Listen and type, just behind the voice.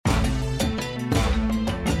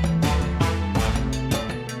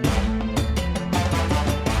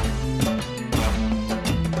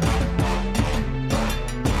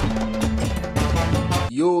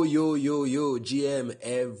Yo, GM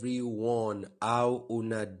everyone, how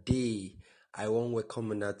una day? I want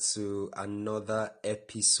welcome una to another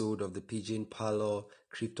episode of the Pigeon Parlor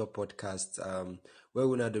Crypto Podcast, where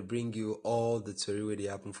we to bring you all the story where they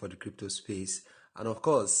happen for the crypto space, and of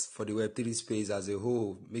course for the web3 space as a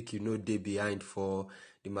whole, make you know day behind for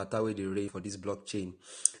the matter where they reign for this blockchain,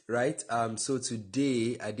 right? So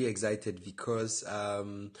today I did excited because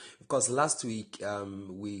of course last week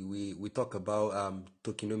we talked about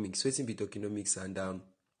tokenomics, wetin be tokenomics, and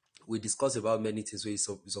we discussed about many things where you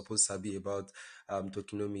supposed to be about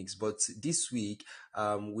tokenomics. But this week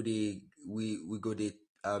we go to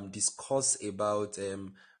discuss about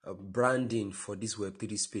branding for this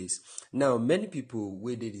web3 space. Now many people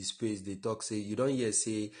wey dey the space they talk say you don't hear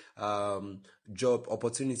say job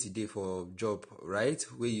opportunity day for job, right?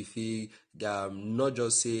 Where you feel not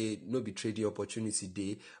just say no be trading opportunity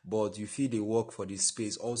day, but you feel they work for this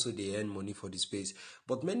space, also they earn money for the space.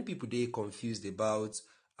 But many people they confused about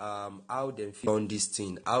how they feel on this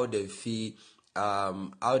thing, how they feel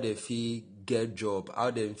get job, how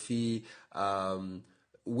they feel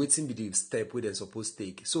wetin be the step wey dem suppose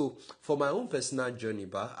take. So for my own personal journey,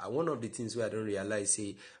 one of the things where I don't realize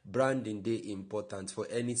say branding dey important for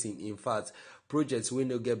anything. In fact, projects wey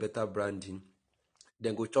no get better branding,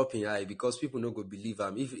 then go chop in eye, because people no go believe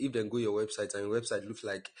am. If dem go your website and your website looks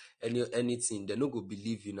like anything, they no go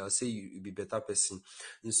believe you now, say you be better person.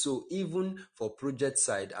 And so even for project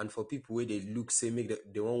side and for people where they look say make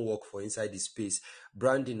they won't work for inside the space,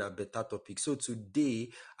 branding a better topic. So today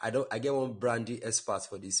I get one branding expert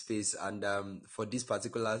for this space, and for this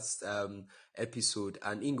particular episode,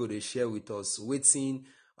 and Ingo they share with us wetin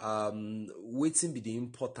be the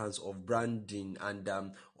importance of branding, and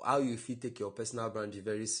how you fit take your personal branding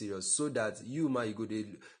very serious, so that you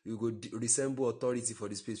go resemble authority for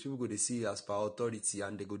the space. People go dey see you as per authority,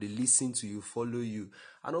 and they go dey listen to you, follow you,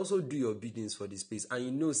 and also do your biddings for the space. And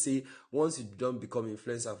you know say once you don't become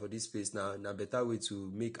influencer for this space, now better way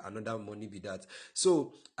to make another money be that.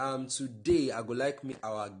 So today I go like make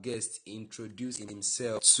our guest introduce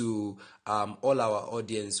himself to all our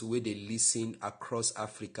audience where they listen across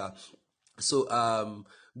Africa. So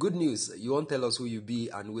good news, you won't tell us who you be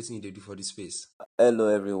and what you do for this space. Hello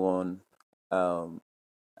everyone.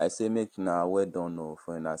 I say make na well done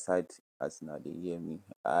for una side as na dey hear me.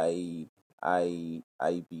 I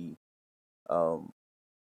be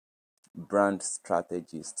brand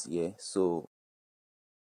strategist, yeah. So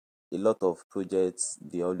a lot of projects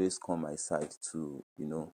they always come my side to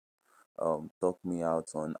talk me out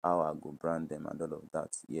on how I go brand them and all of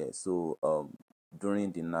that. Yeah. So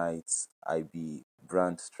during the night I be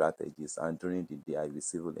brand strategist, and during the day I be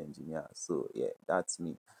civil engineer. So yeah, that's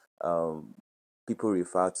me. People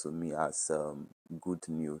refer to me as good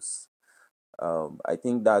news. I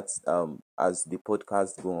think that as the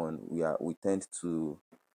podcast go on, we tend to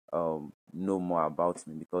know more about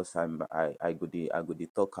me, because I go dey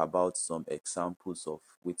talk about some examples of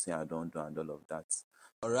wetin I don't do and all of that.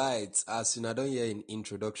 All right, as you don't hear in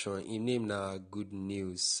introduction, in name now good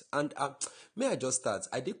news. And may I just start?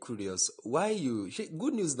 I did curious why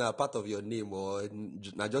good news now part of your name, or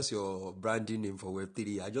not just your branding name for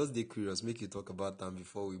Web3. I just did curious. Make you talk about them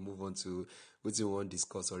before we move on to what you want to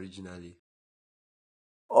discuss originally.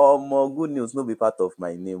 Good news no be part of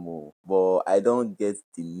my name, but I don't get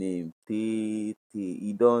the name. E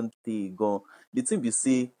don tey gone. The thing be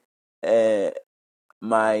say,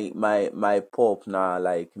 my pop na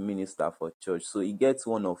like minister for church, so he gets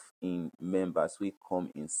one of him members wey come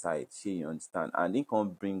inside, shey you understand, and he come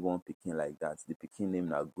bring one pikin like that. The pikin name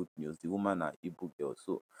na good news, the woman na Igbo girl.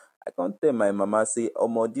 So I can't tell my mama say,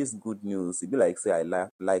 this good news, e be like say I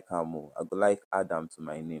like am o, I go like add am to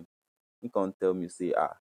my name. He can't tell me say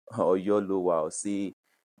Oyolowa, or say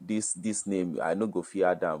this name I no go fit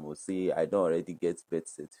add am, or say I don already get birth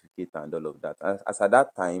certificate and all of that. As at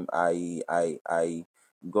that time I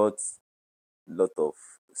got lot of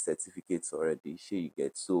certificates already, shey you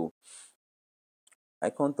get. So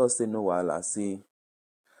I can't talk say no wahala, say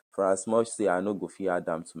for as much say I no go fit add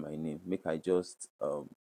am to my name, make I just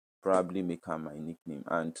probably make am my nickname.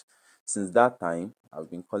 And since that time I've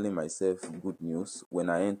been calling myself Good News. When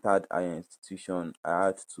I entered higher institution, I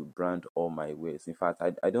had to brand all my wares. In fact,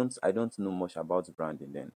 I don't know much about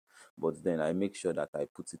branding then, but then I make sure that I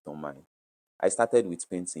put it on mine. I started with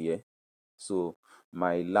painting, yeah. So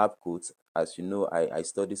my lab coat, as you know, I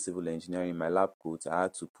study civil engineering. My lab coat, I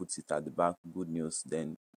had to put it at the back, Good News.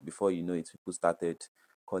 Then before you know it, people started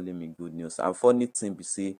calling me Good News. And funny thing be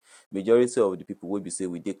say, majority of the people wey be say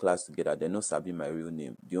we dey class together, they no sabi my real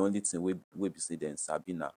name. The only thing wey be say dem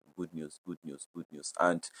sabi na Good News, Good News, Good News.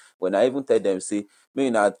 And when I even tell them say, make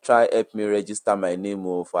una try help me register my name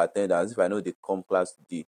for attendance if I know dey come class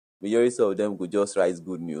today, majority of them go just write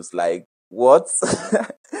Good News. Like, what?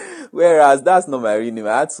 Whereas that's not my real name.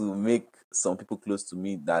 I had to make some people close to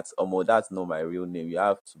me that, that's not my real name. You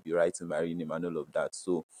have to be writing my real name and all of that.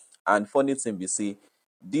 So, and funny thing be say,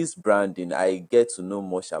 this branding, I get to know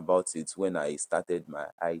much about it when I started my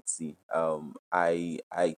IT.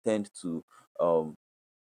 I tend to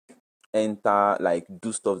enter, like,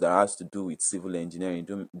 do stuff that has to do with civil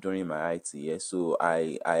engineering during my IT. Yeah. So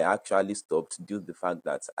I actually stopped due to the fact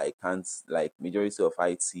that I can't, like, majority of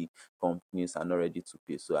IT companies are not ready to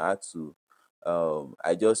pay. So I had to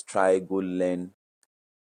I just try go learn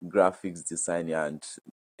graphics design, and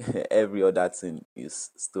every other thing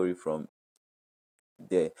is story from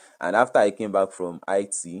there. And after I came back from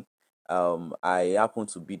IT, I happened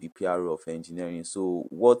to be the PRO of engineering. So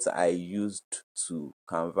what I used to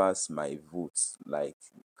canvas my votes, like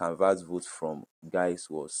canvas votes from guys,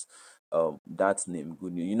 was that name,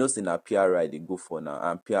 Good News. You know, say na PRO they go for now,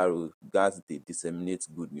 and PRO guys they disseminate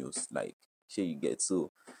good news, like share you get.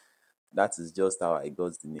 So that is just how I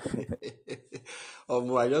got the name.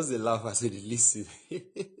 I just dey laugh as I dey listen.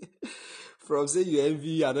 From say you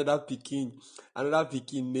envy another picking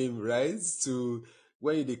name, right? To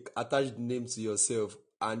when you dey attach the name to yourself,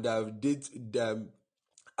 and date them,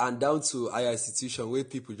 and down to higher institution where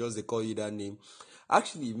people just they call you that name.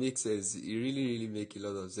 Actually, it makes sense. It really, really make a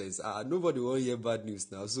lot of sense. Nobody want hear bad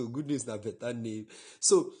news now, so good news na better name.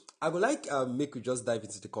 So I would like make we just dive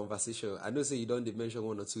into the conversation. I know say you don't dey mention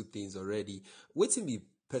one or two things already. Wetin be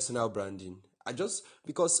personal branding? I just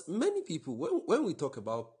because many people when we talk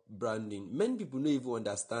about branding, many people don't even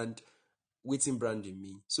understand wetin branding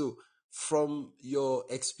mean. So from your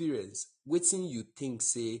experience, wetin you think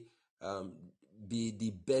say um, be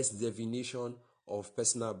the best definition of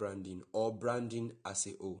personal branding or branding as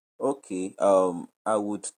a whole? Okay, I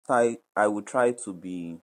would try to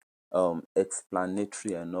be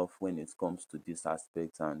explanatory enough when it comes to this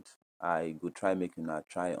aspect, and I go try make una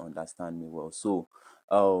try understand me well. So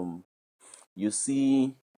you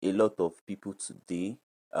see a lot of people today,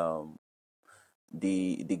 um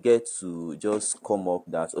they get to just come up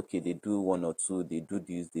that, okay, they do one or two, they do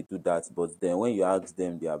this, they do that, but then when you ask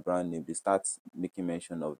them their brand name, they start making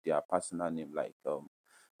mention of their personal name. Like,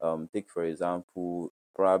 take for example,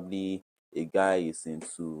 probably a guy is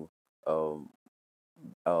into um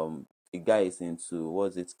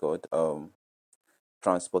what's it called,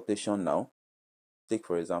 transportation now. Take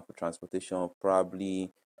for example transportation,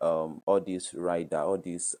 probably all these rider, all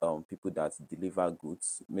these people that deliver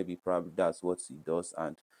goods, maybe probably that's what he does.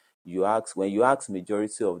 And when you ask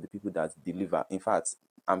majority of the people that deliver, in fact,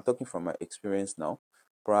 I'm talking from my experience now.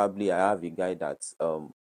 Probably I have a guy that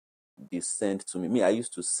they send to me. I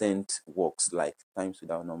used to send works like times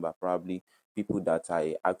without number, probably people that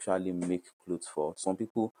I actually make clothes for. Some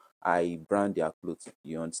people I brand their clothes,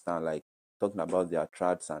 you understand, like talking about their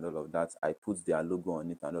trads and all of that. I put their logo on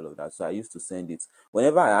it and all of that. So I used to send it.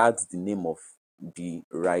 Whenever I ask the name of the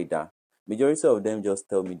rider, majority of them just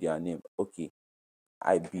tell me their name. Okay,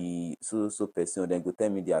 I be so person, then go tell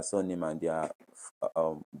me their surname and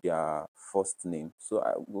their first name. So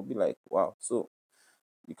I will be like, wow. So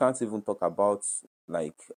you can't even talk about,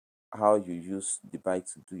 like, how you use the bike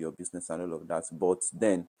to do your business and all of that. But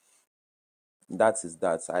then that is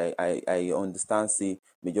that. I understand, say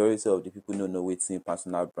majority of the people don't know wetin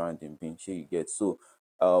personal branding being, shey you get. So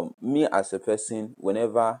me as a person,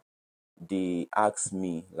 whenever they ask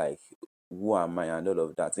me, like, who am I and all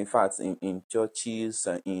of that, in fact, in churches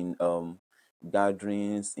and in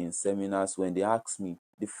gatherings, in seminars, when they ask me,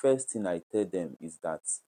 the first thing I tell them is that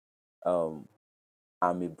um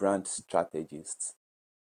I'm a brand strategist.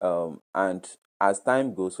 And as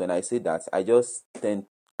time goes, when I say that, I just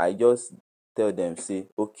tell them, say,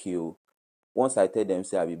 okay, oh, once I tell them,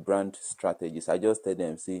 say, I be brand strategist, I just tell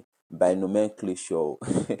them, say, by nomenclature.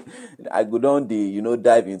 I go down the,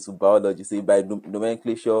 dive into biology, say, by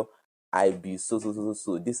nomenclature, I be so.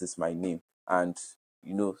 This is my name, and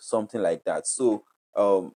something like that. So,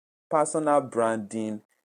 personal branding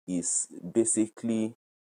is basically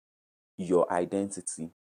your identity.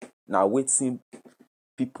 Now, wetin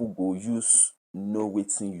people go use know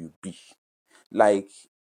wetin you be. Like,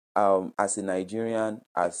 as a Nigerian,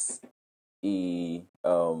 as a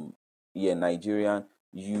Nigerian,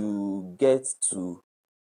 you get to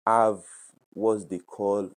have what they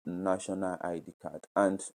call national ID card.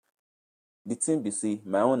 And the thing be, say,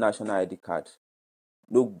 my own national ID card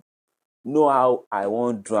no know how I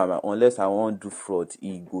wan do am, unless I wan do fraud,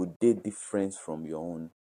 e go dey different from your own.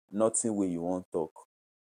 Nothing wey you wan talk.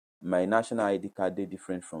 My national ID card dey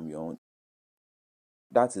different from your own.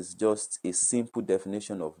 That is just a simple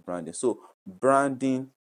definition of branding. So branding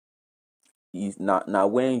is na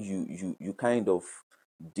when you kind of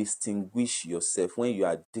distinguish yourself, when you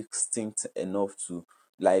are distinct enough to,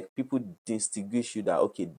 like, people distinguish you that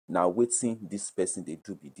okay, na wetin this person dey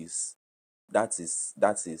do be this. That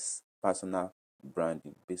is personal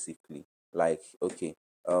branding basically. Like, okay,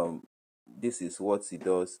 this is what he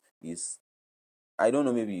does. Is, I don't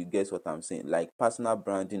know, maybe you get what I'm saying. Like, personal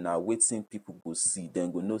branding na wetin people go see,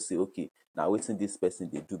 then go know say okay, na wetin this person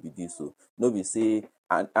dey do be this. So no be say,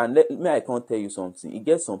 and me, I can't tell you something. E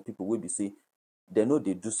get some people wey be say they know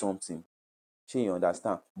they do something, shey you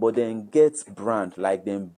understand, but then get brand, like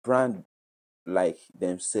them brand like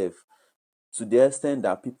themselves to the extent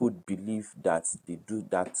that people believe that they do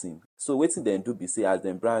that thing. So wetin dem do be say, as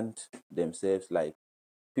dem brand themselves, like,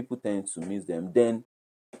 people tend to miss them. Then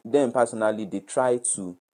dem personally dey try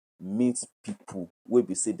to meet people wey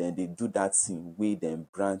be say dem dey do that thing wey dem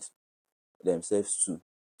brand themselves to.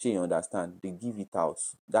 Shey you understand? They give it out.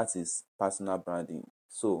 That is personal branding.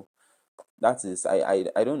 So that is, I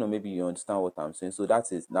don't know, maybe you understand what I'm saying. So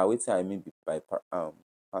that is now wetin I mean by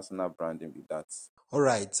personal branding be that. All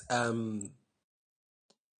right.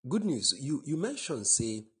 Good news. You mentioned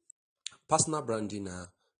say personal branding na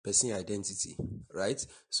person identity, right?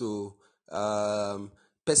 So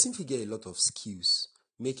person fit get a lot of skills,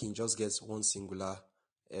 make him just get one singular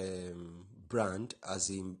brand as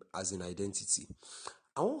an identity.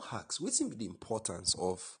 I wan ask, wetin be the importance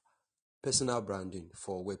of personal branding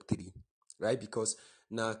for Web3, right? Because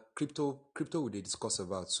na crypto we dey discuss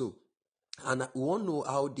about. So, and we wan know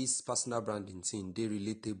how this personal branding thing dey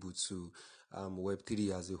relatable to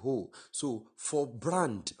Web3 as a whole. So for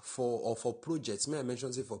brand, for projects, may I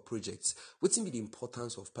mention say for projects, wetin be the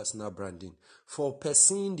importance of personal branding for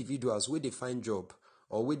person individuals wey dey find job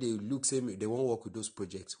or wey dey look say they wan work with those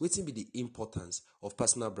projects? Wetin be the importance of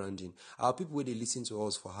personal branding? Our people wey dey listen to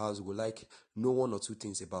us for house go like know one or two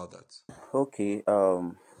things about that. Okay,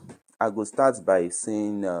 I go start by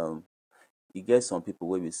saying, e get some people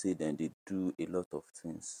wey be say dem dey do a lot of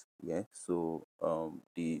things. Yeah. So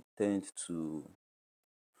they tend to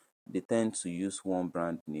use one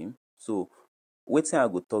brand name. So wetin I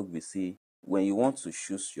go talk be say, when you want to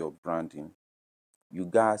choose your branding, you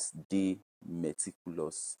gats dey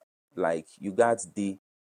meticulous. Like, you gats dey,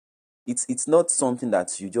 it's not something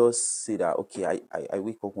that you just say that okay, I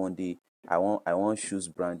wake up one day, I want choose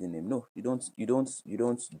branding name. No, you don't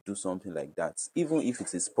do something like that. Even if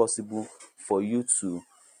it is possible for you to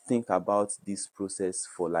think about this process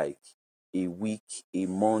for like a week, a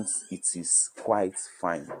month, it is quite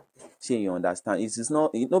fine. Shey you understand? It is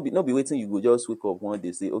not, it no be wetin you go just wake up one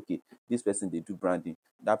day say okay, this person dey do branding,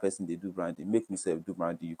 that person dey do branding, make me sef do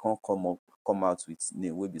branding. You can't come out with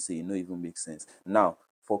name wey be say e no even make sense. Now,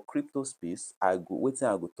 for crypto space, wetin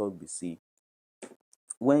I go talk be say,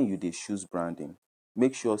 when you dey choose branding,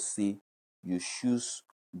 make sure say you choose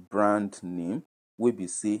brand name wey be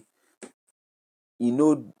say e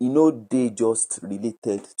no dey just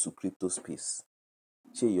related to crypto space.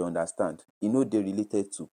 Shey you understand? E no dey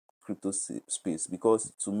related to crypto space,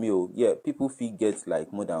 because to me, yeah, people fit get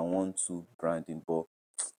like more than one, two branding, but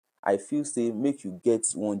I feel say make you get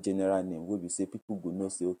one general name wey be say people go know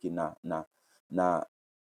say okay, na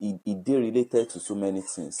e dey related to so many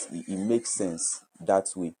things. E make sense that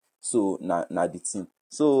way. So na the thing.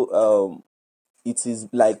 So it is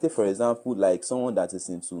like, take for example, like someone that is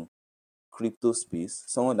into crypto space,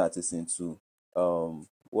 someone that is into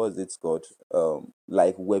what's it called,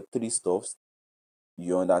 like web3 stuff.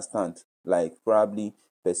 You understand? Like, probably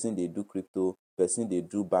person dey do crypto, person dey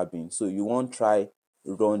do barbing. So you wan try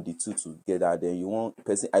run the two together. Then you want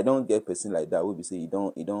person, I don't get person like that wey be say e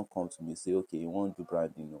don come to me say okay, you wan do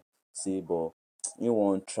branding, say, but you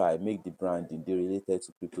wan try make the branding dey related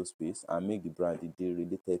to crypto space, and make the branding dey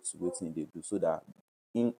related to wetin e dey do, so that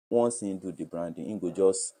once he do the branding, he go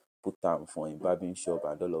just put am for him barbing shop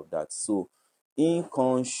and all of that. So he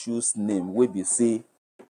con choose name wey be say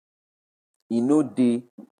e no dey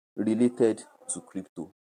related to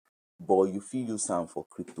crypto, but you fit use am for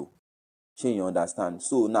crypto. Shey you understand?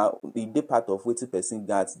 So now e dey part of wetin person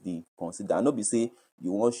gats dey consider. No be say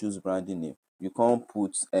you wan choose branding name, you can't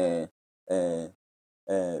put Dare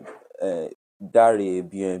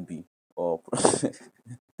BNB, or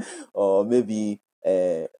or maybe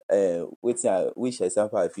which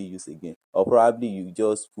example I fit use again, or probably you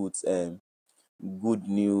just put good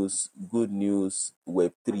news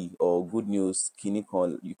web3, or good news kini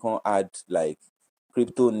con, you can't add like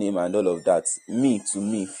crypto name and all of that, to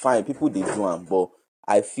me fine, people dey do am, but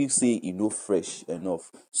I feel say e no fresh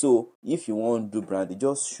enough. So if you wan do branding,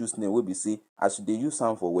 just choose name wey be say as you dey use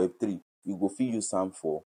am for web3, you go fit use am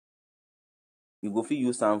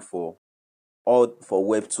for all for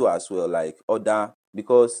web2 as well, like other,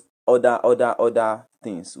 because other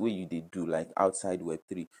things wey you dey do like outside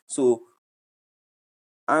web3. So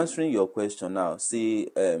answering your question now, say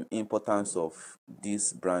importance of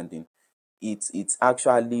this branding, it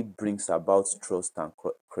actually brings about trust and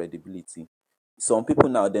credibility. Some people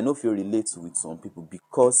now, they no fit relate with some people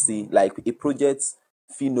because say like a project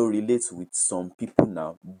fit no relate with some people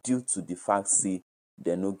now due to the fact say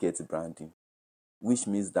they no get branding, which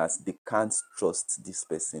means that they can't trust this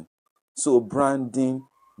person. So branding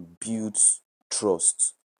builds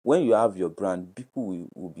trust. When you have your brand, people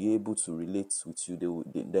will be able to relate with you.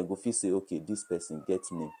 They go feel say, okay, this person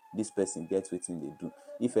gets name, this person gets wetin they do.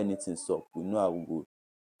 If anything sup, we know how we go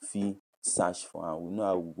fit search for am, we know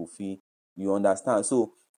how we go fit, you understand.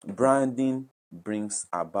 So branding brings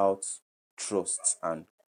about trust and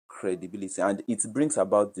credibility, and it brings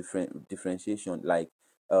about differentiation. Like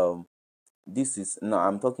this is now,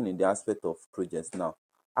 I'm talking in the aspect of projects now.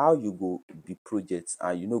 How you go be projects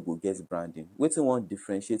and you no go get branding? Wetin wan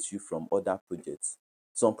differentiate you from other projects?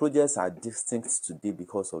 Some projects are distinct today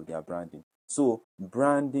because of their branding. So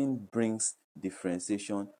branding brings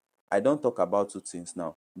differentiation. I don talk about two things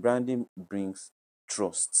now. Branding brings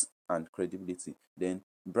trust and credibility. Then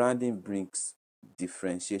branding brings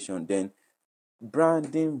differentiation. Then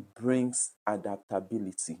branding brings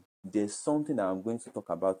adaptability. There's something that I'm going to talk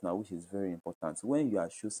about now, which is very important. When you are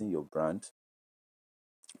choosing your brand,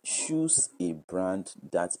 choose a brand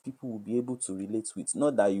that people will be able to relate with.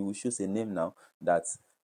 Not that you will choose a name now that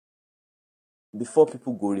before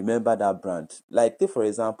people go remember that brand. Like, take for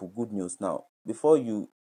example, Goodnews now. Before you,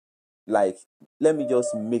 like, let me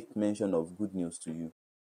just make mention of Goodnews to you.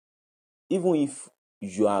 Even if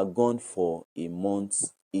you are gone for a month,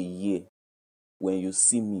 a year, when you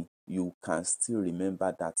see me, you can still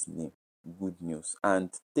remember that name, Goodnews. And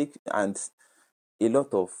a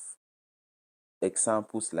lot of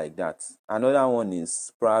examples like that. Another one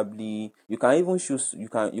is probably, you can even choose, you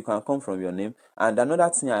can come from your name. And another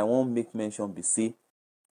thing I won't make mention be say,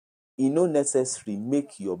 e no necessary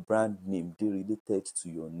make your brand name dey related to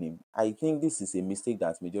your name. I think this is a mistake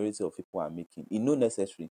that majority of people are making. E no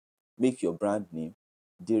necessary make your brand name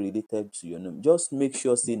dey related to your name. Just make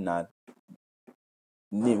sure say na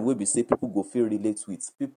name wey be say people go fit relate with,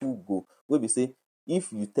 people go wey be say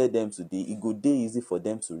if you tell them today, e go dey easy for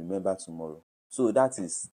them to remember tomorrow. So that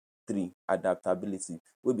is 3, adaptability.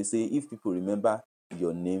 Wey be say if people remember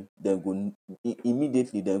your name, then go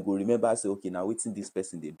immediately then go remember say, okay, now wetin this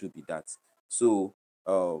person dey do be that. So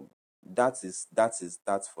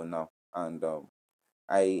that for now. And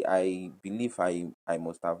I believe I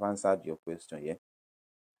must have answered your question. Yeah.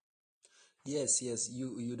 Yes,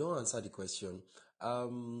 you don't answer the question.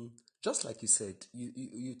 Just like you said,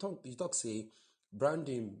 you talk say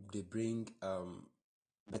branding they bring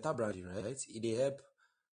better branding, right? It dey help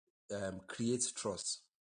create trust.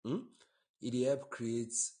 Hmm? It dey help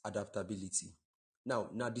create adaptability. Now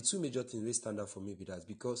the two major things wey stand out for me be that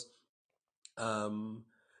because um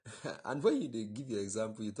and when you dey give your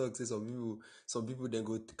example, you talk say some people then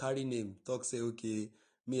go carry name talk say okay,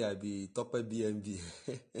 me I be Tope BNB.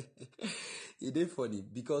 E dey funny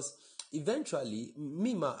because eventually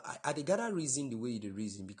me ma I dey gather reason the way you dey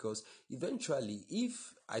reason, because eventually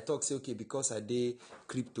if I talk say okay, because I dey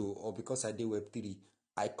crypto or because I dey web3,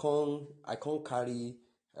 I can't carry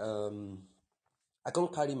um I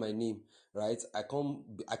can't carry my name, right? I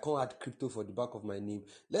can't add crypto for the back of my name.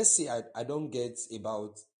 Let's say I don't get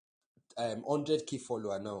about 100K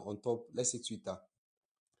follower now on top, let's say Twitter.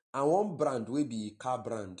 And one brand wey be car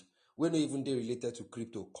brand wey no even dey related to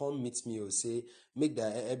crypto come meet me or say make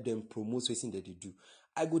that help them promote wetin dem dey do.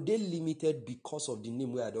 I go dey limited because of the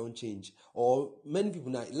name wey I don change. Or many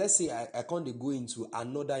people now, let's say I can't dey go into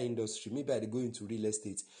another industry, maybe I dey go into real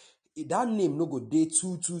estate. That name no go dey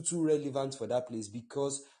too relevant for that place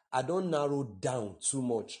because I don narrow down too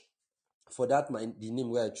much for that the name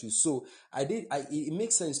wey I choose. So it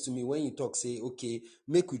makes sense to me when you talk say okay,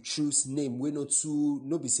 make we choose name wey no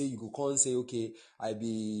be say you go come say okay, I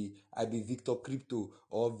be Victor Crypto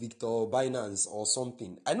or Victor Binance or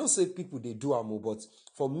something. I know say people they do am, but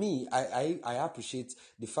for me I appreciate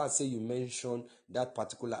the fact say you mention that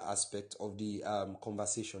particular aspect of the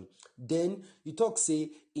conversation. Then you talk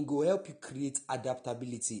say it go help you create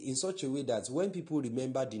adaptability in such a way that when people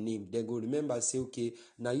remember the name, they go remember say okay,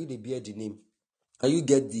 now you dey bear the name and you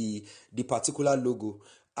get the particular logo.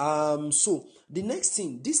 So the next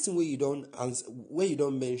thing, this thing where you don't answer, where you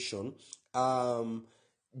don't mention,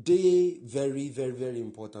 they very very very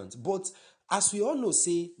important. But as we all know,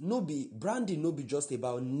 say no be branding, no be just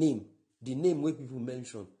about name, the name where people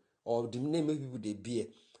mention or the name where people they bear,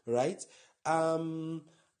 right? Um,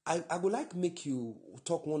 I would like make you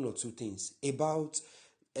talk one or two things about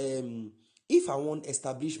um if I want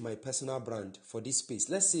establish my personal brand for this space.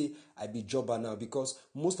 Let's say I be jobber now, because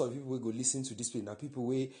most of the people wey go listen to this place na people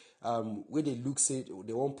wey dey look say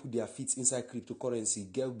they wan put their feet inside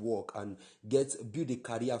cryptocurrency, get work and get build a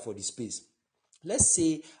career for the space. Let's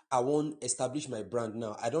say I wan establish my brand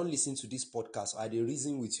now. I don listen to this podcast, I dey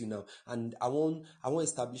reason with you now, and I wan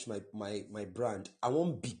establish my brand. I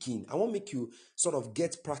wan begin. I wan make you sort of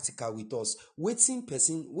get practical with us. Wetin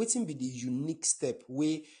be the unique step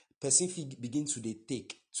wey person fit begin to dey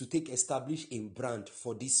take establish a brand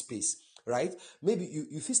for this space, right? Maybe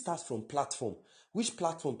you fit start from platform. Which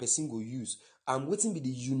platform person go use, and wetin be the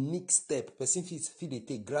unique step person fit dey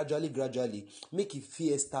take gradually make e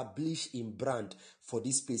fit establish im brand for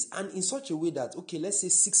this space, and in such a way that, okay, let's say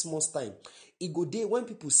 6 months time, e go dey when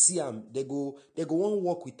people see am, they go wan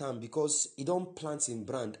work with am because e don plant im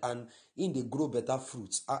brand and im dey grow better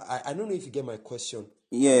fruits. I no know if you get my question.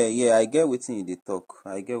 Yeah, I get wetin you dey talk.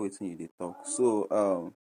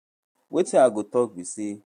 So wetin I go talk be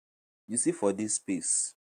say, you see, for this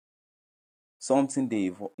space, something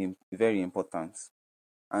dey very important,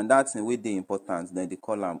 and that thing wey dey important, dem dey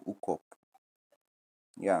call am hookup.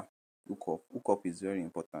 Yeah, hookup is very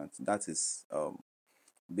important. That is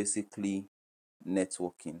basically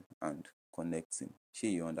networking and connecting. Shey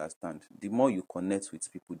you understand? The more you connect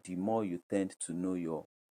with people, the more you tend to know your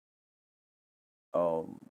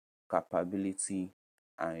um capability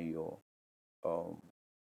and your um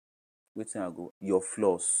your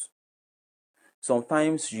flaws.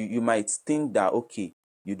 Sometimes you might think that, okay,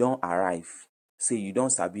 you don arrive, say you don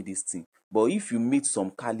sabi this thing, but if you meet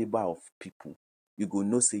some caliber of people, you go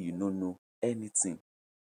know say you no know anything.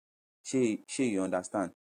 Shey you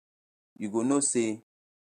understand? You go know say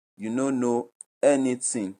you no know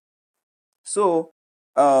anything. So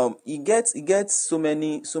e get so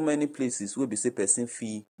many places wey be say person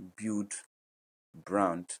fit build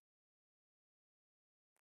brand.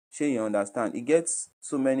 Shey you understand? E get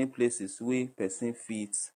so many places wey person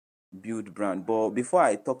fit build brand. But before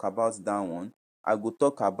I talk about that one, I go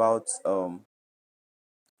talk about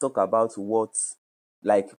what,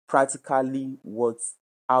 like, practically what,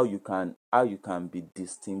 how you can be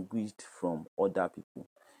distinguished from other people.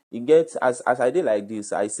 E get, as I dey like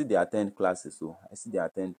this, I still dey at ten d classes. So I still dey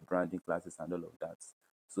at ten d branding classes and all of that.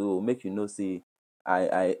 So make you know say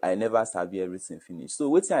I never sabi everything finish. So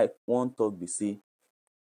wetin I wan talk be say,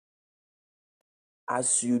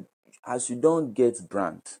 as you don get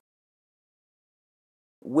brand,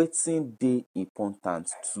 wetin dey important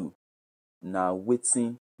too na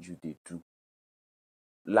wetin you dey do.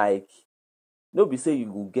 Like, no be say you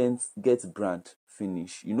go get brand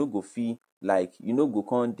finish, you no go fit, like, you no go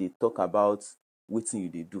come dey talk about wetin you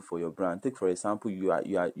dey do for your brand. Take for example, you are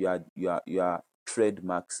trade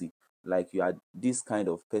maxi. Like, you are this kind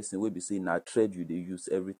of person wey be say na trade you dey use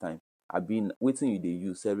every time. Abi wetin you dey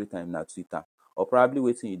use every time na Twitter, or probably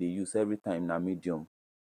wetin you dey use every time na Medium.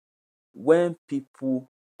 When people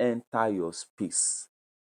enter your space,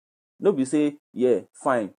 no be say, yeah,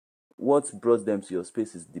 fine, what brought them to your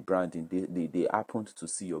space is the branding. They happened to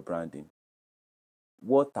see your branding.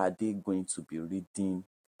 What are they going to be reading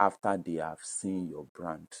after they have seen your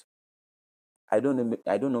brand? I don't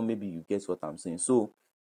know, maybe you get what I'm saying. So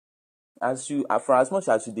for as much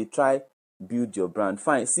as you dey try build your brand,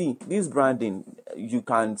 fine. See, this branding, you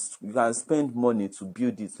can spend money to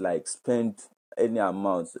build it, like spend any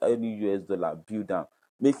amount, any US dollar, build am,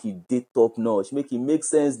 make e dey top notch, make e make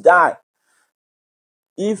sense die.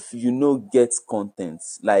 If you no get content,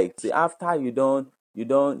 like, say, after you don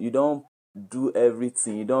do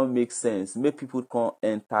everything, you don make sense, make people come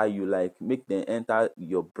enter you, like, make them enter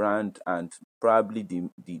your brand and probably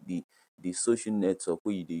the social network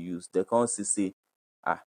wey you dey use, they come see say,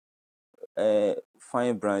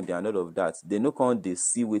 fine branding and all of that. They no come dey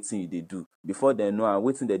see wetin you dey do. Before they know am,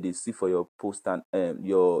 wetin dem dey see for your post and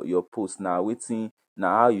your post na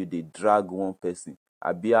how you dey drag one person,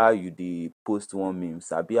 abi how you dey post one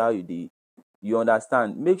memes, abi how you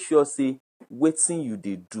understand. Make sure say wetin you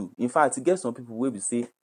dey do. In fact, e get some people wey be say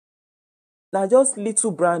na just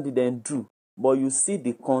little branding dem do, but you see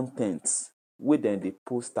the content wey dem dey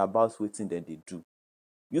post about wetin dem dey do,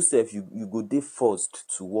 you sef, you go dey forced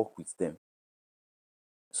to work with them.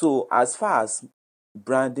 So as far as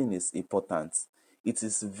branding is important, it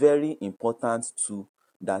is very important to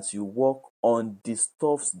that you work on the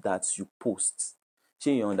stuffs that you post.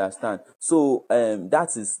 Shey you understand? So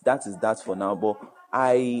that is that for now. But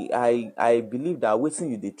I believe that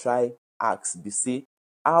wetin you dey try ask be say,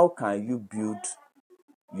 how can you build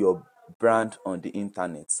your brand on the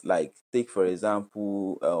internet? Like, take for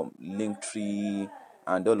example Linktree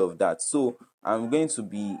and all of that. So I'm going to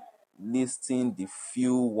be listing the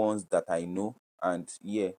few ones that I know. And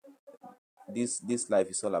yeah, this life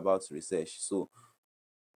is all about research. So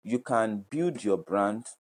you can build your brand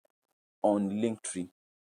on Linktree.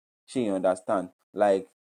 Shey you understand? Like,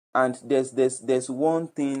 and there's one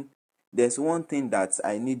thing that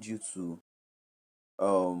I need you to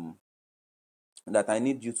um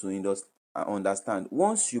understand.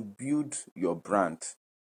 Once you build your brand,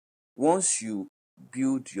 the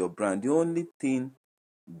only thing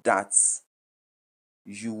that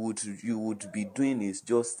you would be doing is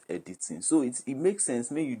just editing. So it makes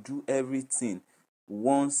sense make you do everything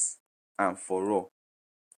once and for all,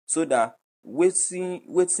 so that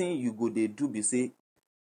wetin you go dey do be say,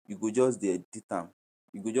 you go just dey edit am.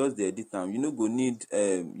 You no go need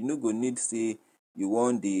say you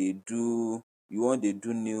wan dey do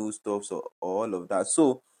new stuffs or all of that.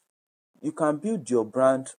 So you can build your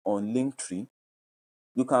brand on Linktree,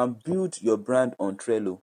 you can build your brand on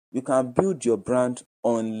Trello, you can build your brand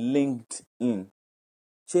on LinkedIn.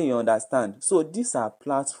 Shey you understand? So these are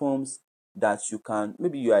platforms that you can,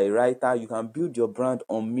 maybe you are a writer, you can build your brand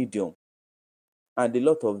on Medium, and a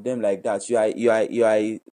lot of them like that. You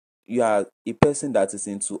are a person that is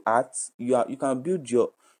into art, you can build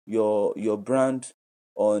your brand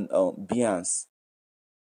on Behance.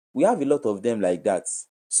 We have a lot of them like that.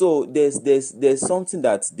 So there's something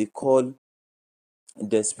that they call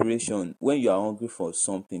desperation. When you are hungry for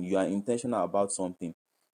something, you are intentional about something.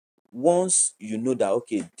 Once you know that,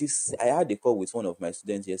 okay, this I had a call with one of my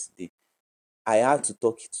students yesterday. I had to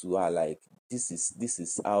talk to her like, this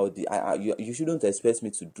is how you shouldn't expect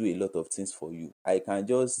me to do a lot of things for you. I can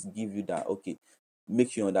just give you that, okay,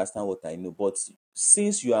 make you understand what I know. But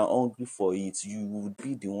since you are hungry for it, you would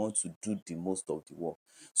be the one to do the most of the work.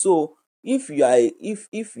 So if you are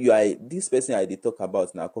this person I dey talk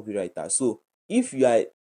about na copywriter. So if you are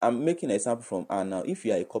I'm making an example from her now. If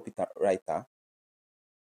you are a copywriter,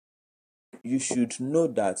 you should know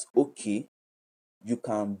that, okay, you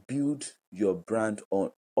can build your brand on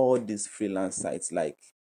all these freelance sites like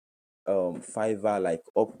Fiverr, like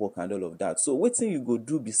Upwork and all of that. So wetin you go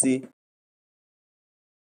do be say,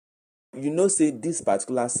 say this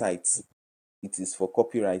particular site, it is for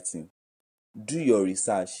copywriting. Do your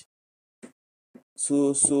research.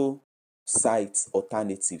 So site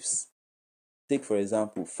alternatives. Take for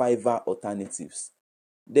example Fiverr alternatives.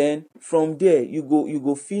 Then from there you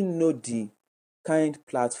go fit know the kind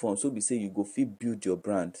platform, so be say you go fit build your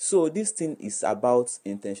brand. So this thing is about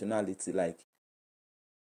intentionality. Like,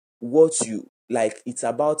 what you like, it's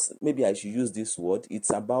about, maybe I should use this word,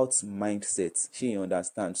 it's about mindset. Shey you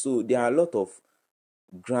understand? So there are a lot of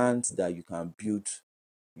grants that you can build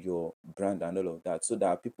your brand and all of that, so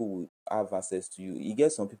that people will have access to you. You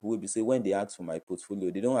get some people will be say, when they ask for my portfolio,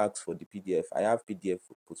 they don't ask for the PDF. I have PDF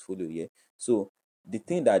portfolio here. So the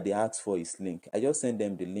thing that they ask for is link. I just send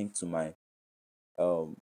them the link to my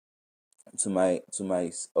um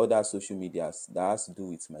other social medias that has to do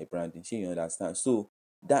with my branding. Shey you understand? So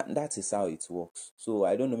that is how it works. So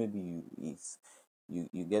I don't know, maybe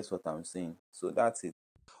you get what I'm saying. So that's it.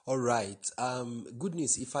 All right. Good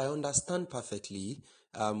news. If I understand perfectly,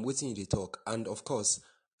 waiting you dey talk, and of course,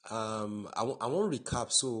 I won't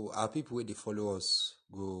recap so our people where they follow us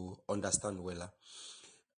go understand well.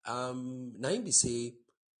 Now im be say,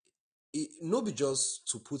 no be just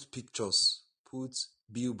to put pictures, put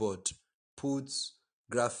billboard, put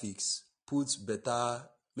graphics, put better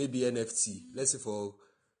maybe NFT. Let's say for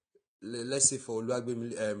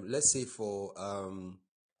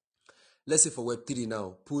web3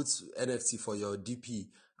 now, put NFT for your DP,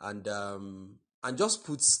 and just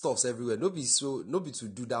put stuffs everywhere. No be to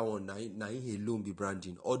do that one na him alone be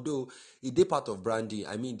branding. Although it dey part of branding,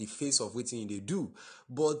 I mean the face of wetin they do.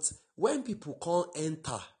 But when people can't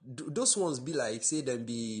enter, those ones be like, say them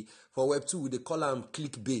be for web2, they call them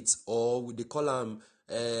clickbait, or they call them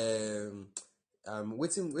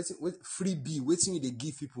freebie, wetin you dey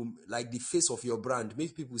give people, like the face of your brand,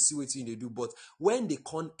 make people see wetin you dey do. But when they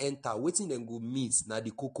can't enter, wetin dem go meet na the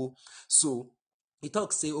coco. So e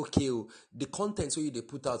talk say, okay, the content wey you dey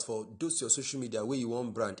put out for those your social media wey you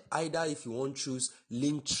wan brand, either if you wan choose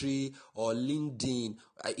Linktree or LinkedIn,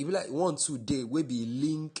 e be like one two day wey be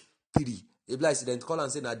Link3, A blind student call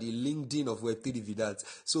and say na the LinkedIn of Web3 be that.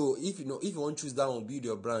 So if you want to choose that one, build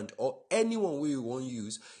your brand, or anyone wey you wan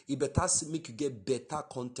use, e better make you get better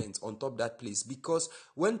content on top that place, because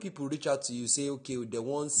when people reach out to you say okay they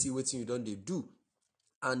wan see wetin you don dey do,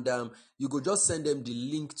 and you go just send them the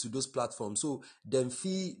link to those platforms, so dem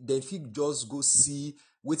fit just go see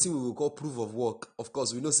wetin we go call proof of work. Of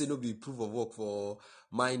course, we know say no be proof of work for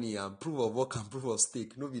mining, and proof of work and proof of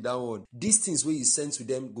stake, no be that one. These things wey you send to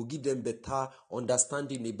them go give them better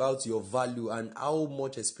understanding about your value and how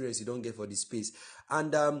much experience you don get for the space.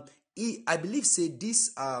 And I believe say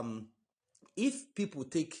this if people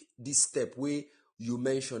take this step wey you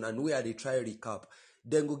mention and wey I dey try recap,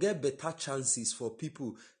 dem go get better chances for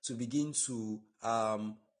people to begin to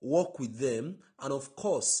work with them, and of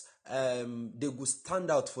course they go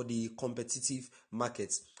stand out for the competitive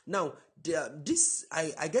market. Now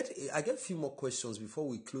I get a few more questions before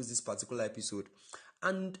we close this particular episode,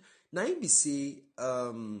 and na im be say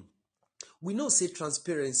we know say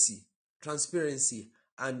transparency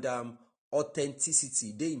and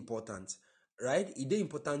authenticity dey important, right? E dey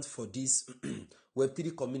important for this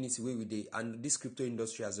web3 community wey we dey, and this crypto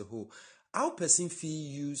industry as a whole. How person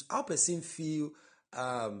feel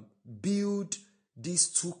build these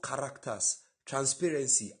two characters,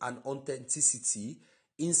 transparency and authenticity,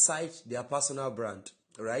 inside their personal brand,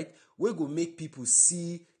 right? Wey go make people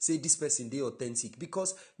see say this person dey authentic.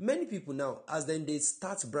 Because many people now, as dem dey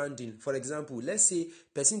start branding, for example, let's say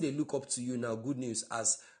person dey look up to you now, Goodnews,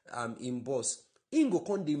 as im boss, im go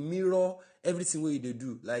come dey mirror everything wey you dey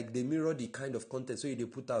do, like dey mirror the kind of content wey you dey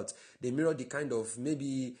put out, dey mirror the kind of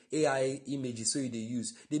maybe AI images wey you dey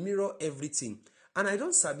use, dey mirror everything. And I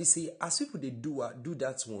don sabi say as people dey do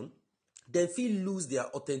that one, dem fit lose their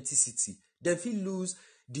authenticity, dem fit lose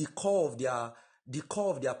the core of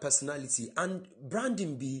their personality. And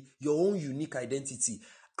branding be your own unique identity.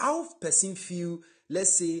 How person feel,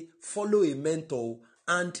 let's say, follow a mentor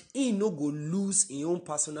and he no go lose his own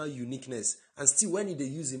personal uniqueness, and still when he dey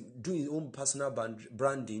use him do his own personal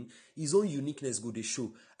branding, his own uniqueness go dey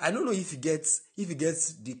show. I don't know if you get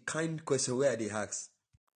the kind question wey I dey ask.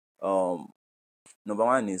 Number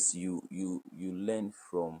one is you learn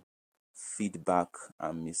from feedback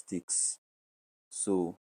and mistakes.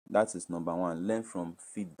 So that is number one. Learn from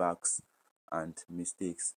feedbacks and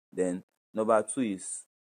mistakes. Then number two is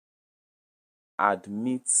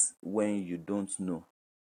admit when you don't know.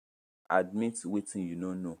 Admit wetin you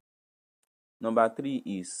no know. Number three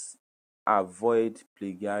is avoid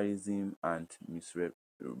plagiarism and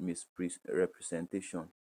misrepresentation.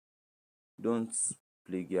 Don't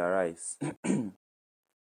plagiarize.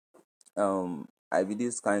 I be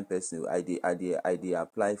this kind person. I dey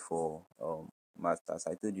apply for masters.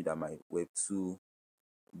 I told you that my web2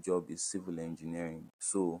 job is civil engineering.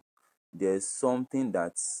 So there's something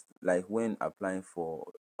that's like when applying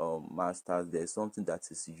for masters, there's something that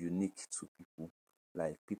is unique to people.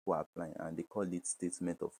 Like people applying and they call it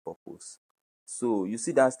statement of purpose. So you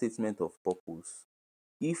see that statement of purpose,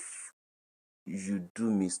 if you do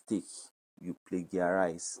mistake, you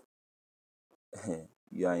plagiarize,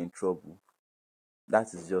 you are in trouble.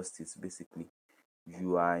 That is just it, basically.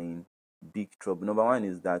 You are in big trouble. Number one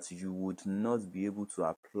is that you would not be able to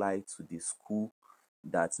apply to the school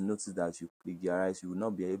that noticed that you plagiarize. You will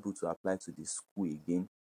not be able to apply to the school again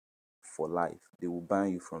for life. They will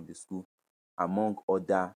ban you from the school, among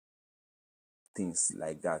other things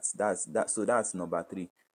like that. So that's number three.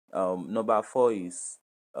 Number four is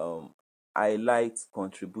highlight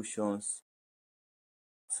contributions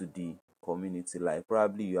to the community. Like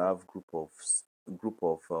probably you have group of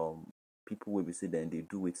people wey be say dem dey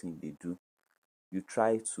do wetin they do. You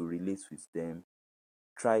try to relate with them.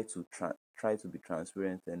 Try to be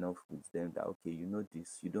transparent enough with them that okay, you know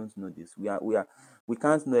this, you don't know this. We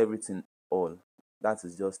can't know everything all. That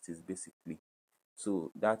is just it, basically.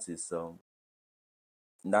 So that is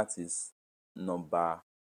number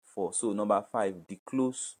four. So number five, the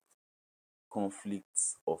close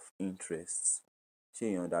conflicts of interests. So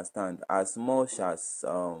you understand, as much as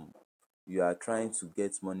you are trying to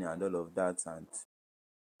get money and all of that, and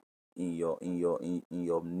in your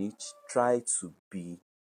niche, try to be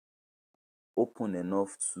open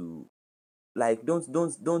enough to, like, don't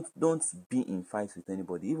be in fight with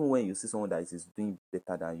anybody. Even when you see someone that is doing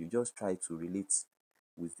better than you, just try to relate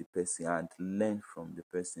with the person and learn from the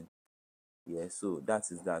person. Yeah, so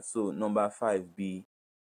that is that. So number five, be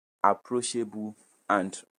approachable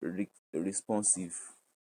and responsive.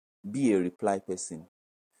 Be a reply person.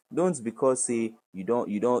 Don't, because say you don't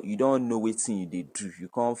know wetin you dey do, you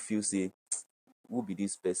can't feel say who be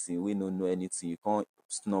this person, we don't know anything, you can't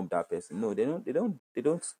snub that person. No, they don't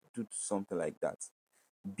do something like that.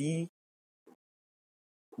 Be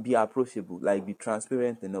be approachable, like be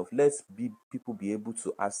transparent enough. Let people be able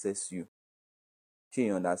to access you. Shey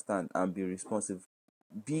you understand? And be responsive.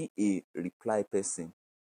 Be a reply person.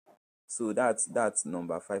 So that's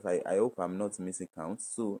number 5. I hope I'm not missing count.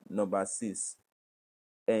 So number 6,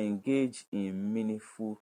 engage in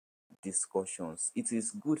meaningful discussions. It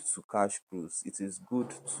is good to cash cruise. It is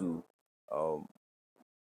good um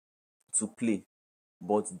to play,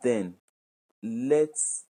 but then let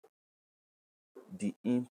the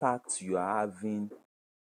impact you are having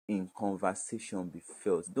in conversation be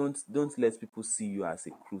felt. Don't let people see you as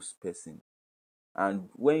a cruise person. And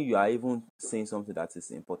when you are even saying something that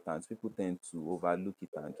is important, people tend to overlook it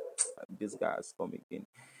and this guy has come again.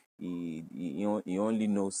 He only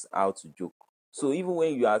knows how to joke. So even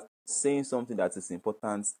when you are saying something that is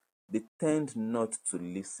important, they tend not to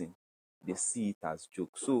listen. They see it as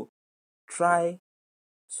joke. So try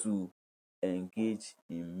to engage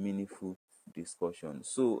in meaningful discussion.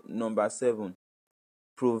 So number 7,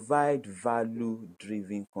 provide value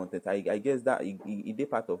driven content. I guess that it dey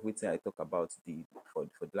part of wetin I talk about for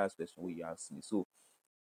the last question wey you ask me. So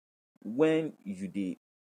when you dey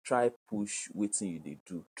try push wetin you dey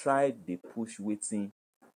do, try dey push wetin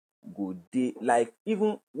go dey, like,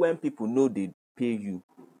 even when people no dey pay you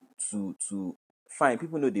to fine,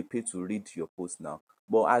 people no dey pay to read your post now,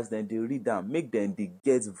 but as dem dey read am, make dem dey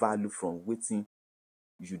get value from wetin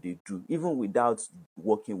you dey do, even without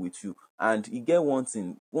working with you. And e get one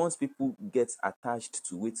thing, once people get attached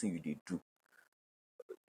to wetin you dey do,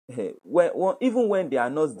 even when they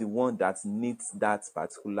are not the one that needs that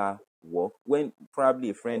particular work, when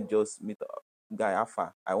probably a friend just meet up, guy, how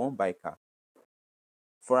far, I wan buy car,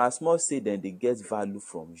 for as much say dem dey get value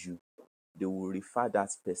from you, they will refer that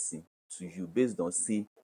person to you based on say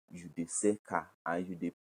you dey sell car and you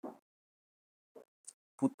dey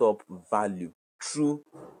put up value through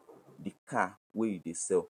the car wey you dey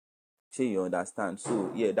sell. Shey you understand?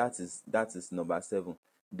 So yeah, that is number 7.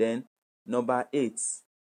 Then number 8,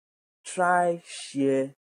 try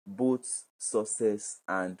share both success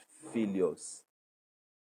and failures.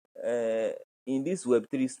 In this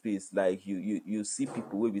web3 space, like you see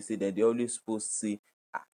people wey be say dem dey always post say,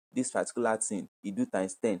 this particular thing e do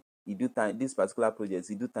times 10, e do time this particular project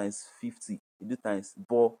e do times 50, e do times,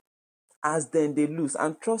 but as dem dey lose,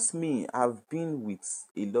 and trust me, I've been with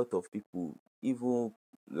a lot of people, even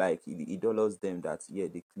like idolers them that, yeah,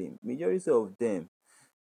 they claim majority of them,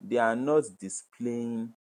 they are not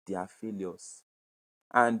displaying their failures,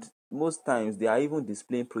 and most times they are even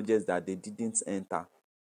displaying projects that they didn't enter.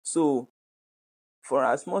 So for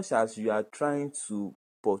as much as you are trying to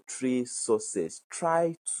portray success,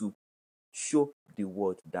 try to show the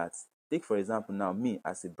world that, take for example now, me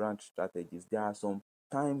as a brand strategist, there are some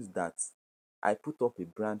times that I put up a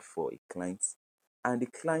brand for a client and the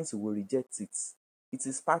client will reject it. It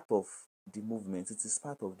is part of the movement, it is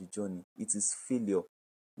part of the journey, it is failure,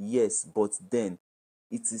 yes, but then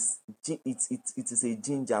it is it is a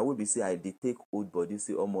ginger wey be say I dey take hold body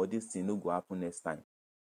say, omo, this thing no go happen next time.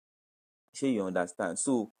 Shey you understand?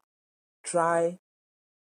 So try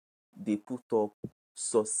dey put up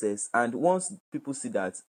success, and once people see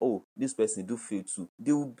that, oh, this person do fail too,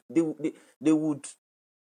 they would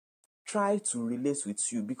try to relate with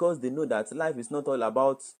you, because they know that life is not all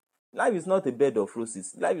about, life is not a bed of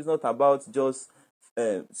roses, life is not about just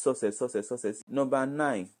success. Number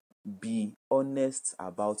 9, be honest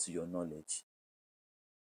about your knowledge.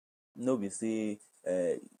 No be say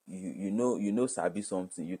you know sabi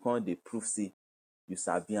something, you can't dey prove say you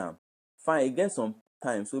sabi am. Fine, e get some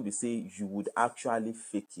times wey be say you would actually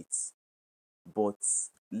fake it, but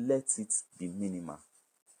let it be minimal.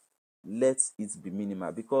 Let it be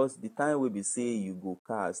minimal, because the time wey be say you go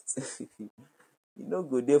cast you no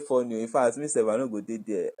go dey funny. In fact, me sef I no go dey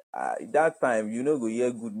there. That time you no go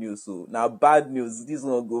hear good news, so na bad news this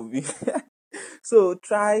one go be. So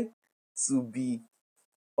try to be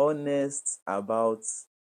honest about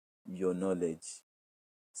your knowledge.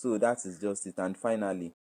 So that is just it. And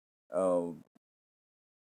finally,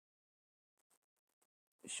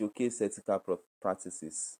 showcase ethical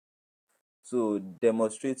practices. So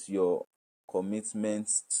demonstrate your commitment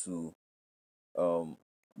to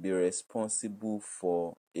be responsible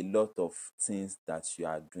for a lot of things that you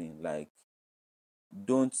are doing. Like,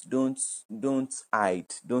 don't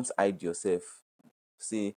hide yourself.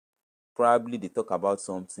 Say probably they talk about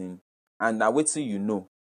something and na wetin you know,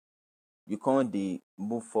 you can't dey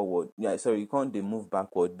move forward, you can't dey move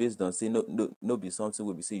backward based on say no be something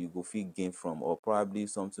wey be say you go fit gain from, or probably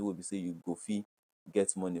something wey be say you go fit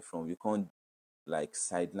get money from. You can't like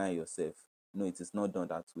sideline yourself. No, it is not done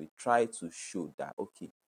that way. Try to show that,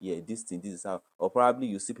 okay, yeah, this is how. Or probably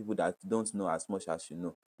you see people that don't know as much as you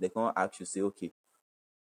know, they can't ask you, say, okay,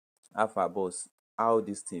 how far boss, how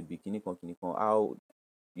this thing be, kini con, how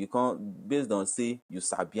you can't, based on say you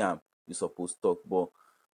sabi am, you suppose talk, but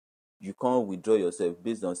you can't withdraw yourself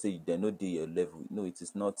based on say they know dey your level. No, it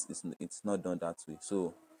is not, it's not done that way.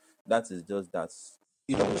 So that is just that.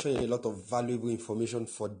 You don't share a lot of valuable information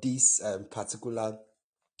for this particular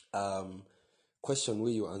um, question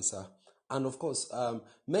where you answer. And of course,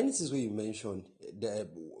 many things where you mentioned,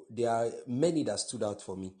 there are many that stood out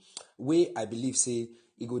for me. Where I believe say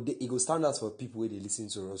it go stand out for people where they listen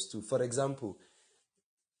to us too. For example,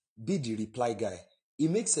 be the reply guy. It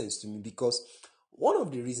makes sense to me because one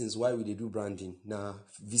of the reasons why we dey do branding na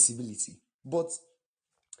visibility. But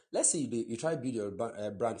let's say you try build your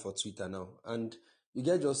brand for Twitter now and you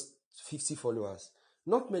get just 50 followers.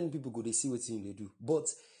 Not many people go dey see wetin you dey do. But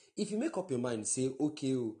if you make up your mind, say,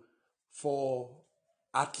 okay, for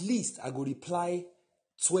at least I go reply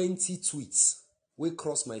 20 tweets wey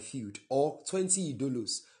cross my field or 20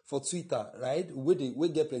 idolos for Twitter, right? Wey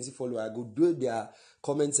get plenty followers. I go do their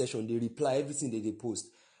comment section, they reply everything they post.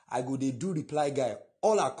 I go dey do reply guy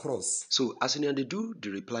all across. So as in they do the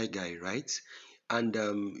reply guy, right? And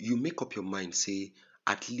you make up your mind, say,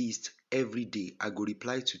 at least every day I go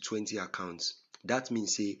reply to 20 accounts. That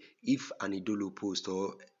means say if an idolo post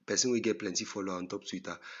or person will get plenty follow on top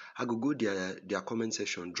Twitter, I go their comment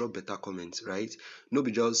section, drop better comments, right? No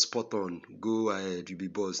be just spot on, go ahead, you be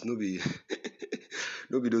boss. No be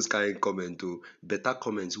no be those kind of comment o. Better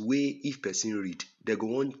comments wey if person read, they go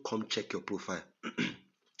want come check your profile.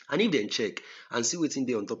 And if dem check and see wetin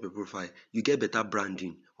dey on top your profile, you get better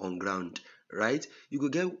branding on ground, right? You go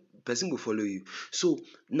get person go follow you. So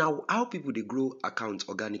now how people dey grow account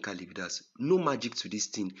organically be that. No magic to this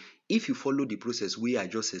thing. If you follow the process wey I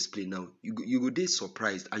just explain now, you go dey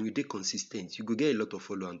surprised and you dey consis ten t. You go get a lot of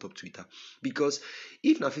follow on top Twitter. Because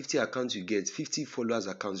if na 50 accounts you get, 50 followers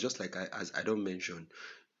accounts, just like as I don mention,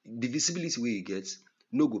 the visibility wey you get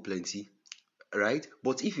no go plenty, right?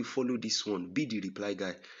 But if you follow this one, be the reply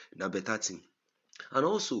guy, na better thing. And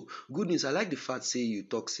also, good news, I like the fact say you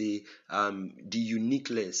talk say the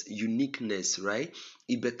uniqueness, right?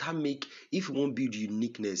 It better make, if you wan build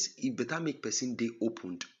uniqueness, it better make person dey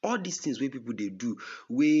opened. All these things wey people dey do,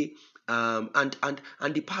 wey and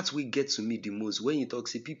the part wey get to me the most when you talk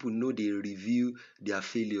say people no dey review their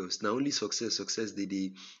failures, na only success they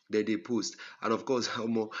dey post. And of course,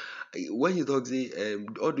 when you talk say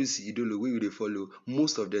all those idolo wey you dey follow,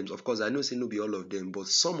 most of them, of course I know say no be all of them, but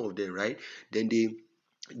some of them, right? Then they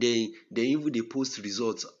even dey post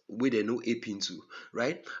results wey dem no ape into,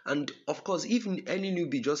 right? And of course, if any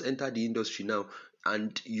newbie just enter the industry now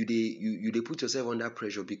and you dey put yourself under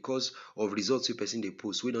pressure because of results wey person dey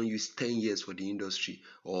post wey don use 10 years for the industry,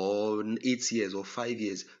 or 8 years or 5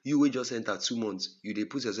 years, you wey just enter 2 months, you dey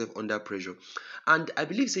put yourself under pressure. And I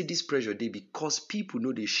believe say this pressure dey because people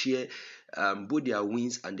no dey share both their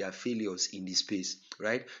wins and their failures in the space,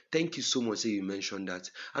 right? Thank you so much say you mentioned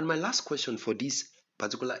that. And my last question for this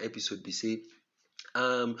particular episode be say,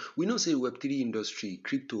 we know say web3 industry,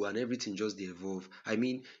 crypto and everything just dey evolve. I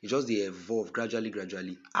mean, e just dey evolve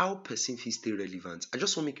gradually. How person fit stay relevant? I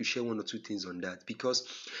just want make you share one or two things on that, because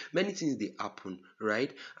many things dey happen,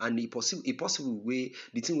 right? And e possible wey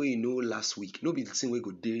the thing wey you know last week no be the thing wey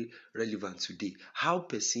go dey relevant today. How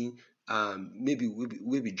person maybe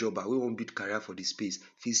wey be jobber wey wan build career for the space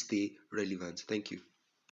fit stay relevant? Thank you.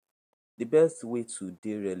 The best way to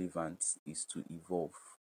stay relevant is to evolve.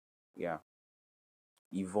 Yeah,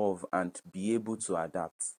 evolve and be able to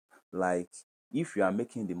adapt. Like, if you are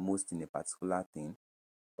making the most in a particular thing,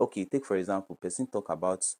 okay, take for example, person talk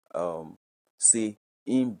about say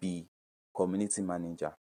him be community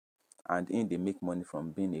manager and him dey make money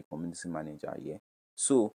from being a community manager. Yeah,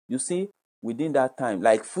 so you see, within that time,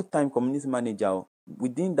 like full-time community manager,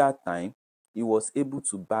 within that time he was able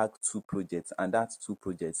to bag 2 projects, and that 2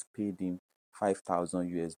 projects paid him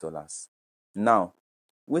 $5,000. Now,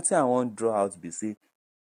 wetin I wan draw out be say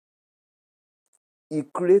he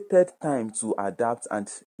created time to adapt and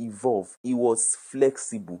evolve. He was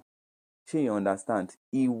flexible. Shey you understand?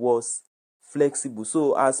 He was flexible.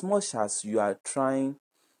 So as much as you are trying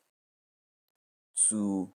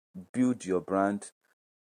to build your brand,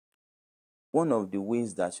 one of the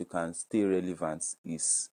ways that you can stay relevant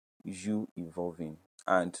is you evolving.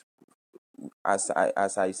 And as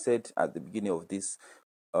I said at the beginning of this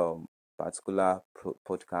particular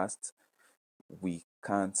podcast, we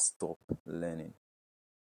can't stop learning.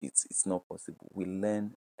 It's not possible. We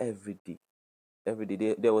learn every day. Every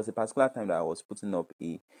day. There was a particular time that I was putting up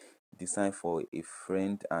a design for a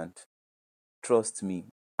friend, and trust me,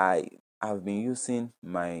 I have been using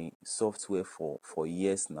my software for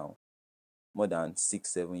years now. more than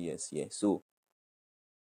 6 7 years. Yeah, so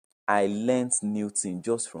I learned new thing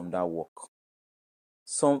just from that work.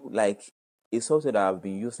 Some like a software that I've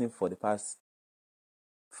been using for the past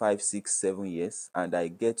 5 6 7 years, and I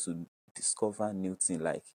get to discover new thing.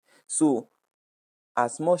 Like, so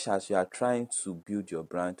as much as you are trying to build your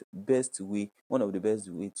brand, one of the best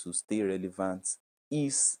way to stay relevant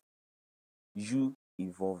is you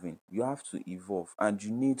evolving. You have to evolve, and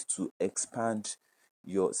you need to expand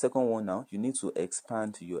your second one. Now you need to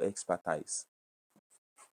expand your expertise.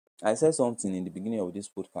 I said something in the beginning of this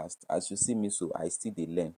podcast. As you see me, so I still dey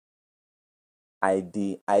learn. I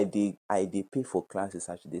dey pay for classes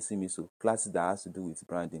as you dey see me, so classes that has to do with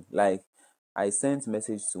branding. Like, I sent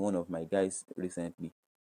message to one of my guys recently.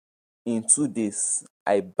 In 2 days,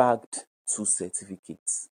 I bagged 2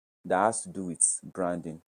 certificates that has to do with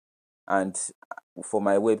branding. And for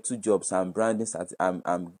my Web2 jobs, I'm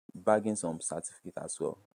bagging some certificate as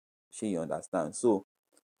well. Sure, you understand. So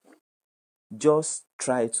just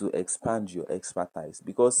try to expand your expertise,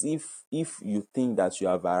 because if you think that you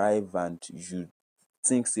have arrived and you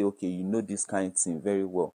think, say, okay, you know this kind of thing very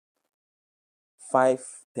well, 5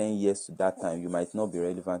 10 years to that time, you might not be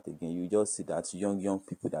relevant again. You just see that young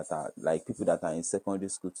people that are like people that are in secondary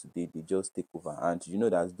school today, they just take over. And you know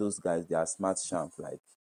that those guys, they are smart sharp. Like,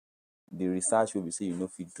 the research will be say you know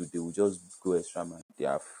fit do, they will just go extra mile.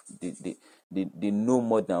 They know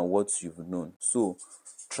more than what you've known. So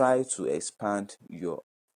try to expand your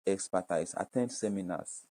expertise, attend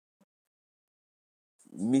seminars,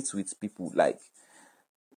 meet with people, like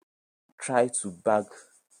try to bag,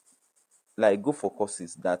 like go for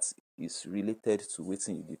courses that is related to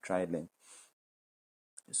wetin you dey try learn.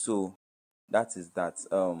 So that is that.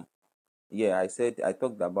 Yeah, I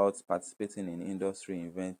talked about participating in industry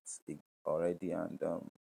events already. And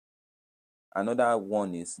another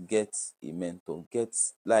one is get a mentor.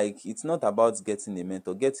 It's not about getting a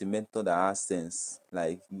mentor. Get a mentor that has sense.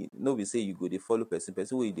 Like, no be say you go dey follow person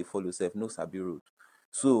wey you dey follow sef no sabi road.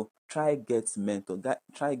 So try get mentor.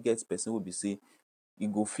 Try get person wey be say you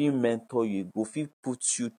go fit mentor you, go fit put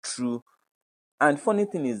you through. And funny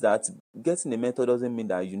thing is that getting a mentor doesn't mean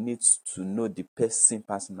that you need to know the person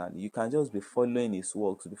personally. You can just be following his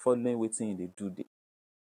works, be following wetin he dey do,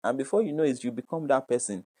 and before you know it, you become that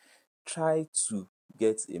person. Try to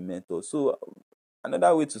get a mentor. So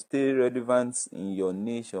another way to stay relevant in your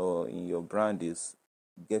niche or in your brand is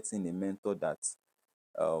getting a mentor that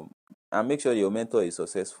and make sure your mentor is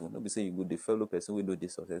successful. No be say you go dey follow person wey no dey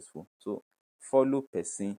successful. So follow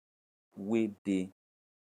person wey dey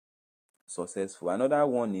successful. Another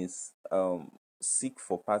one is seek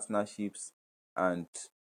for partnerships and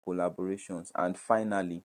collaborations. And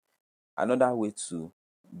finally, another way to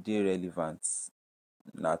dey relevant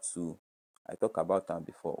na to, I talk about am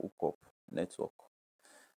before, hook up, network.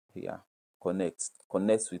 Yeah, connect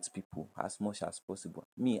with people as much as possible.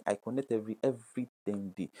 Me, I connect every damn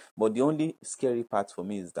day. But the only scary part for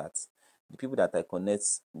me is that the people that I connect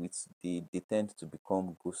with, they tend to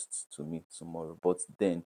become ghosts to me tomorrow. But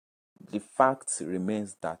then the fact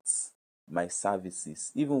remains that my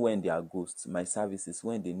services, even when they are ghosts, my services,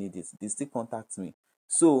 when they need it, they still contact me.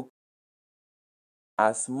 So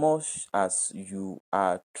as much as you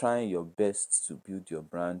are trying your best to build your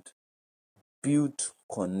brand, build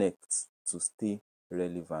connect to stay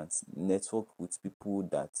relevant. Network with people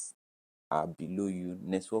that are below you,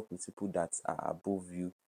 network with people that are above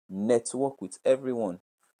you, network with everyone.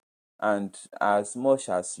 And as much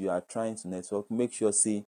as you are trying to network, make sure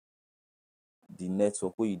say the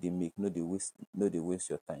network wey you dey make no dey waste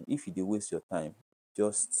your time. If you dey waste your time,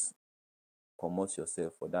 just comot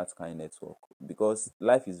yourself for that kind network, because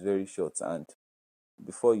life is very short. And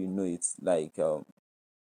before you know it, like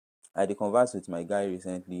I dey converse with my guy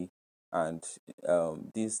recently. And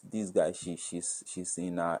this guy, she's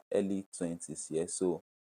in her early 20s. Yeah, so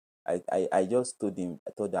I just told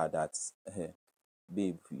her that,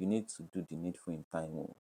 babe, you need to do the needful in time.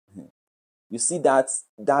 Oh. You see that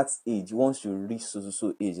age, once you reach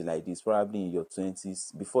so age like this, probably in your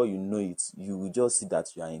 20s, before you know it, you will just see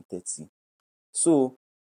that you are in 30. So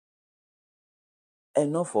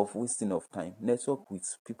enough of wasting of time. Network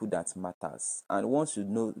with people that matters. And once you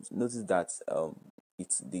notice that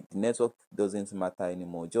it's the network doesn't matter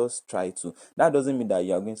anymore, just try to. That doesn't mean that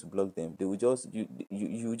you are going to block them. They will just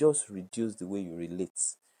you just reduce the way you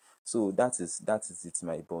relate. So that is it,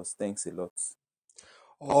 my boss. Thanks a lot.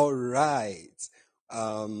 All right.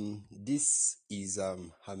 This is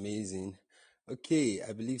amazing. Okay,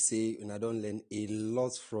 I believe say I don't learn a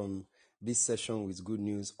lot from this session with Good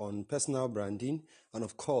News on personal branding, and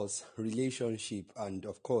of course relationship, and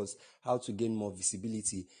of course how to gain more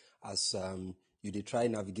visibility as you dey try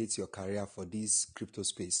navigate your career for this crypto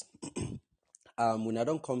space. When I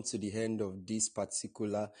don't come to the end of this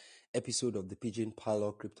particular episode of the Pigeon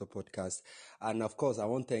Parlor Crypto Podcast, and of course, I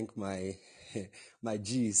want to thank my my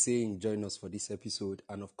G saying join us for this episode,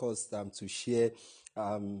 and of course, to share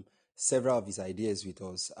several of his ideas with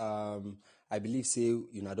us. I believe say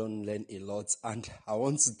don't learn a lot, and I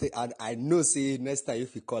want to take, and I know say next time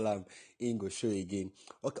if you call him, he go show again.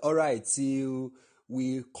 Okay, all right, till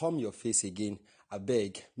we come your face again. I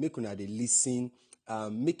beg, make una dey listen.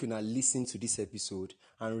 Make una listen to this episode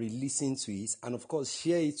and re-listen to it, and of course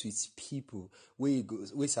share it with people where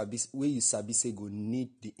you sabi say go need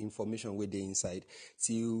the information where they inside.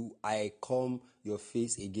 Till I come your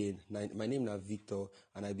face again. My name is Victor,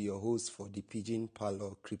 and I be your host for the Pigeon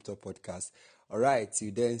Parlor Crypto Podcast. All right,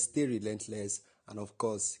 till then, stay relentless, and of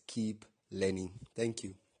course keep learning. Thank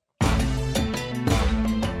you.